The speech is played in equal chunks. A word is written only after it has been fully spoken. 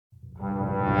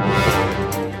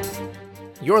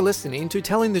You're listening to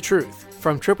Telling the Truth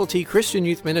from Triple T Christian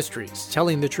Youth Ministries,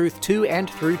 telling the truth to and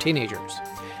through teenagers.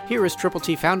 Here is Triple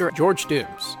T founder George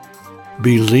Dooms.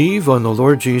 Believe on the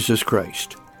Lord Jesus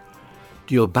Christ.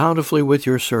 Deal bountifully with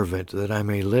your servant, that I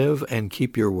may live and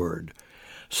keep your word.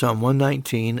 Psalm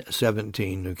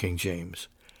 119:17, New King James.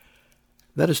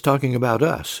 That is talking about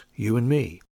us, you and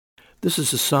me. This is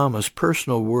the psalmist's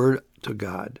personal word to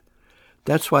God.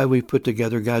 That's why we put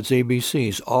together God's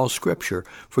ABCs, all Scripture,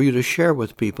 for you to share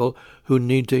with people who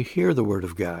need to hear the Word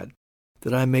of God,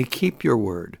 that I may keep your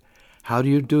word. How do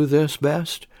you do this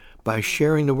best? By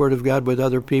sharing the Word of God with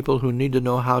other people who need to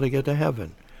know how to get to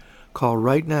heaven. Call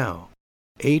right now,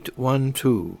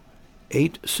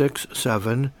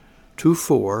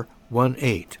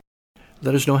 812-867-2418.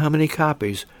 Let us know how many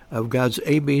copies of God's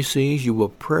ABCs you will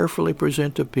prayerfully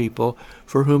present to people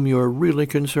for whom you are really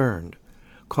concerned.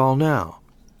 Call now,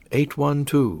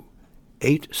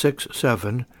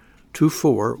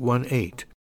 812-867-2418.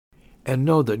 And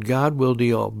know that God will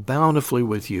deal bountifully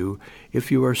with you if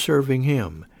you are serving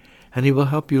Him, and He will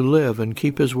help you live and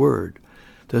keep His word.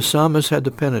 The psalmist had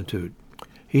the Pentateuch.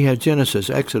 He had Genesis,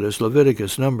 Exodus,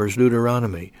 Leviticus, Numbers,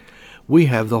 Deuteronomy. We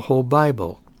have the whole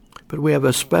Bible. But we have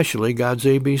especially God's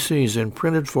ABCs in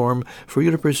printed form for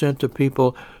you to present to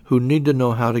people who need to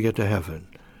know how to get to heaven.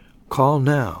 Call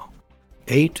now,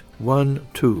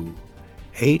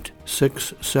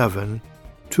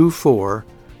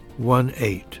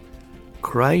 812-867-2418.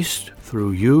 Christ,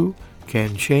 through you,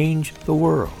 can change the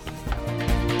world.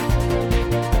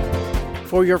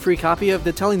 For your free copy of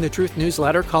the Telling the Truth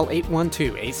newsletter, call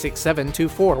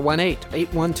 812-867-2418,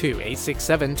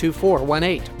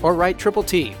 812-867-2418, or write Triple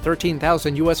T,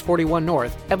 13,000 U.S. 41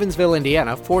 North, Evansville,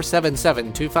 Indiana,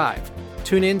 47725.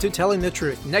 Tune in to Telling the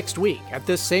Truth next week at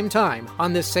this same time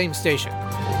on this same station.